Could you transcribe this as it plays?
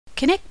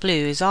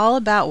connectBlue is all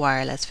about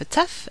wireless for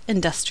tough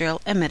industrial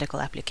and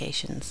medical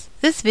applications.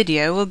 This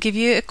video will give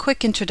you a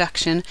quick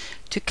introduction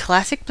to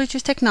classic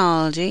Bluetooth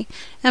technology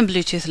and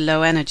Bluetooth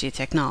low energy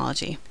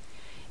technology.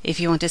 If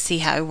you want to see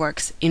how it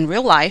works in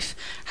real life,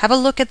 have a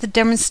look at the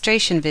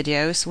demonstration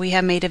videos we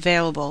have made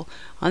available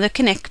on the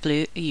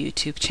connectBlue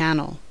YouTube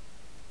channel.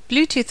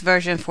 Bluetooth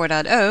version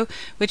 4.0,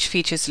 which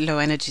features low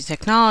energy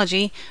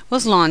technology,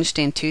 was launched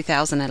in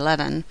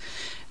 2011.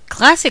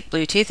 Classic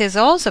Bluetooth is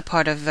also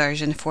part of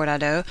version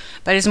 4.0,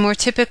 but is more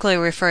typically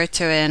referred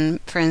to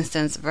in, for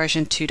instance,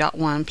 version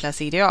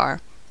 2.1+EDR.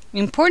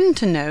 Important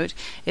to note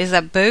is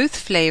that both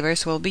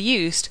flavors will be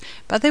used,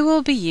 but they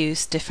will be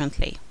used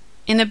differently.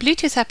 In a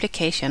Bluetooth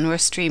application where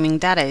streaming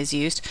data is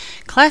used,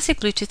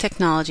 classic Bluetooth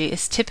technology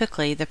is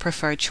typically the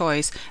preferred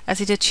choice as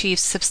it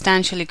achieves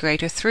substantially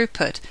greater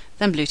throughput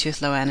than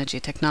Bluetooth low energy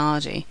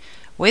technology.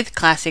 With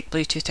classic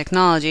Bluetooth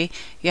technology,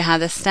 you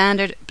have the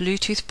standard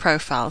Bluetooth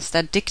profiles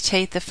that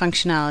dictate the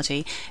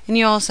functionality, and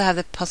you also have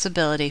the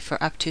possibility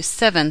for up to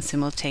 7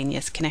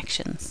 simultaneous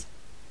connections.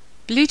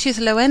 Bluetooth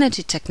low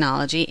energy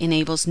technology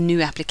enables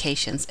new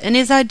applications and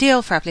is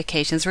ideal for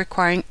applications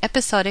requiring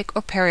episodic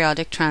or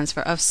periodic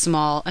transfer of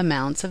small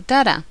amounts of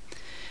data.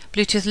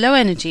 Bluetooth low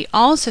energy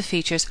also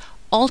features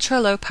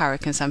ultra-low power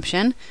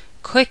consumption,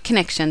 quick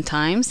connection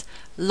times,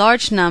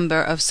 large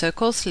number of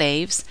so-called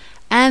slaves,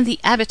 and the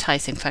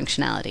advertising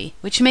functionality,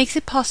 which makes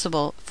it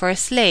possible for a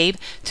slave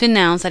to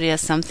announce that it has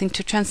something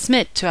to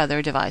transmit to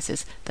other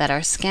devices that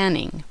are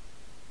scanning.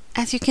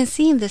 As you can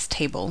see in this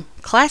table,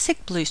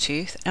 classic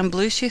Bluetooth and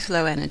Bluetooth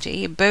low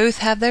energy both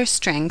have their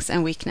strengths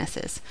and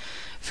weaknesses.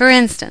 For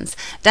instance,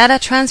 data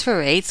transfer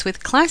rates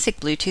with classic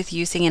Bluetooth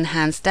using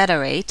enhanced data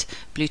rate,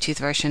 Bluetooth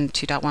version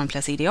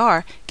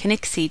 2.1+EDR, can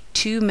exceed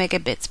 2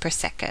 megabits per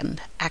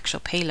second actual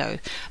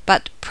payload,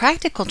 but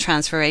practical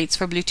transfer rates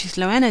for Bluetooth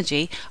low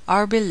energy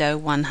are below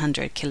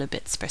 100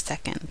 kilobits per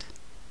second.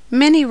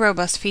 Many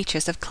robust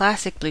features of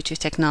classic Bluetooth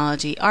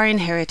technology are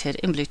inherited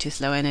in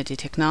Bluetooth low energy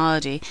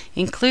technology,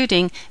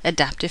 including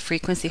adaptive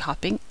frequency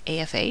hopping,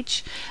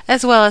 AFH,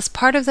 as well as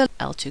part of the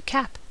L2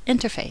 CAP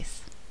interface.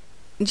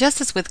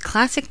 Just as with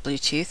classic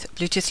Bluetooth,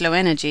 Bluetooth low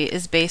energy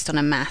is based on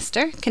a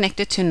master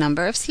connected to a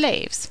number of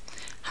slaves.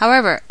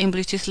 However, in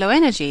Bluetooth low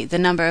energy, the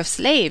number of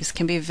slaves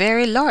can be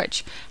very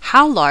large.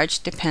 How large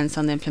depends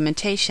on the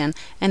implementation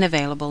and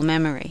available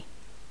memory.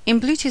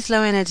 In Bluetooth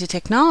low energy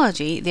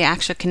technology, the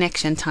actual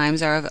connection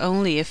times are of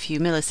only a few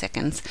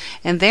milliseconds,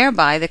 and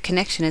thereby the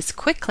connection is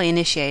quickly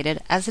initiated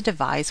as the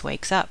device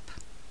wakes up.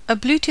 A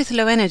Bluetooth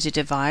low energy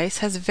device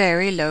has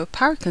very low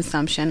power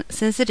consumption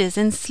since it is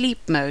in sleep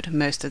mode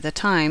most of the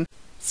time.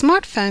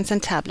 Smartphones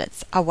and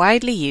tablets are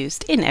widely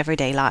used in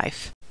everyday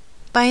life.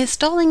 By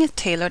installing a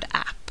tailored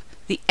app,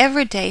 the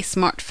everyday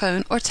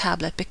smartphone or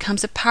tablet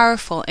becomes a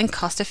powerful and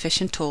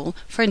cost-efficient tool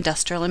for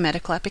industrial and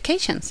medical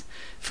applications.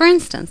 For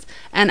instance,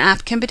 an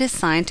app can be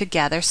designed to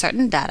gather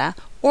certain data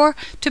or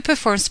to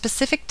perform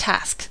specific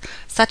tasks,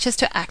 such as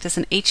to act as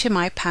an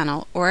HMI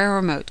panel or a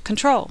remote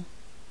control.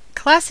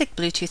 Classic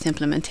Bluetooth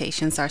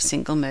implementations are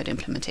single-mode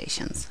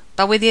implementations,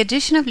 but with the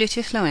addition of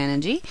Bluetooth low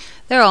energy,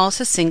 there are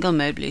also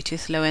single-mode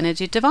Bluetooth low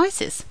energy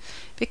devices.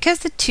 Because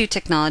the two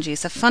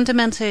technologies are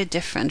fundamentally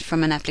different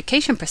from an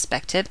application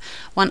perspective,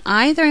 one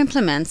either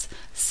implements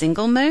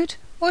single-mode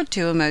or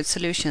dual-mode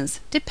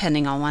solutions,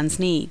 depending on one's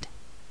need.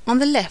 On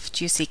the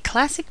left, you see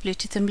classic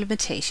Bluetooth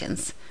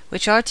implementations,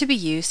 which are to be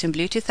used in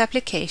Bluetooth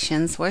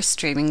applications where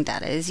streaming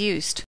data is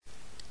used.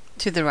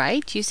 To the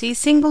right, you see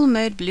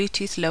single-mode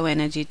Bluetooth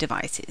low-energy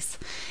devices.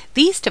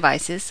 These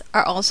devices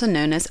are also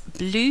known as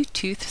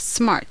Bluetooth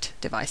Smart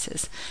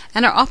devices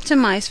and are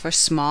optimized for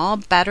small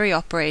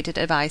battery-operated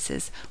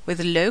devices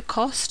with low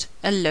cost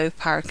and low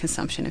power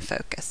consumption in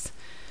focus.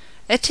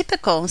 A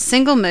typical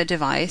single-mode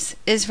device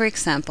is, for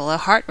example, a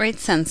heart rate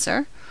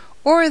sensor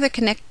or the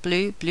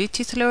connectBlue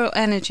Bluetooth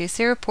low-energy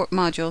serial port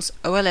modules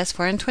OLS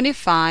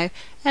 425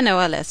 and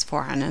OLS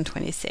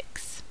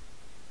 426.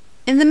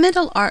 In the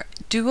middle are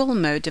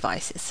dual-mode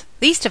devices.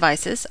 These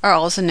devices are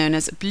also known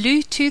as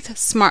Bluetooth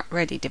Smart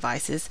Ready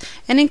devices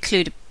and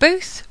include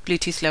both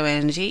Bluetooth Low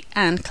Energy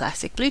and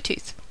Classic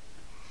Bluetooth.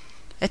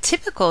 A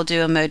typical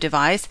dual-mode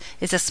device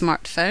is a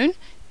smartphone,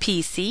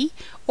 PC,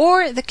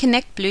 or the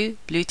connectBlue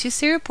Bluetooth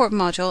serial port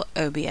module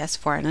OBS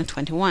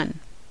 421.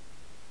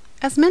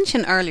 As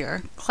mentioned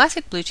earlier,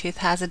 Classic Bluetooth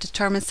has a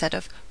determined set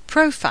of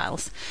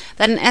profiles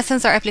that in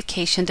essence are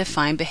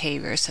application-defined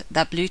behaviors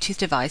that Bluetooth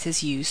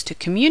devices use to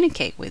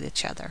communicate with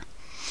each other.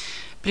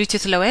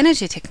 Bluetooth low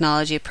energy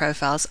technology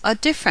profiles are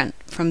different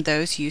from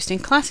those used in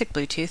classic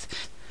Bluetooth.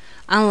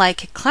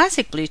 Unlike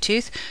classic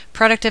Bluetooth,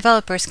 product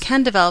developers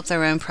can develop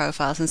their own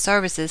profiles and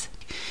services.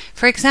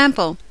 For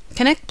example,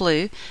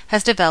 connectBlue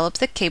has developed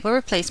the cable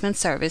replacement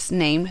service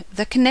named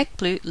the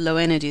connectBlue Low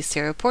Energy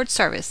Serial Port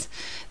Service.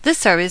 This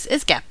service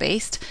is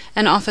gap-based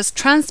and offers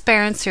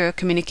transparent serial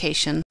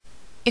communication.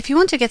 If you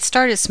want to get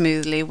started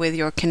smoothly with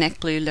your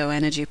connectBlue low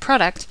energy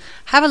product,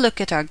 have a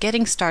look at our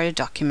Getting Started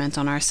document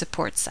on our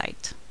support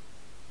site.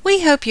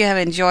 We hope you have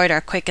enjoyed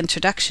our quick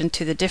introduction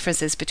to the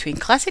differences between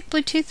classic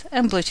Bluetooth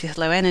and Bluetooth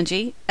Low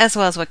Energy, as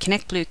well as what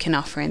connectBlue can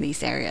offer in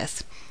these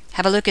areas.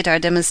 Have a look at our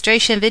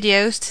demonstration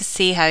videos to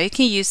see how you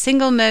can use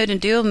single mode and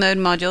dual mode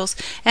modules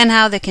and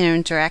how they can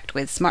interact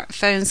with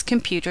smartphones,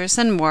 computers,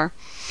 and more.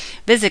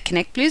 Visit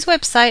connectBlue's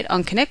website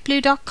on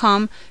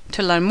connectblue.com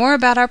to learn more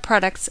about our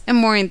products and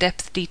more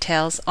in-depth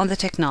details on the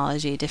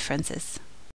technology differences.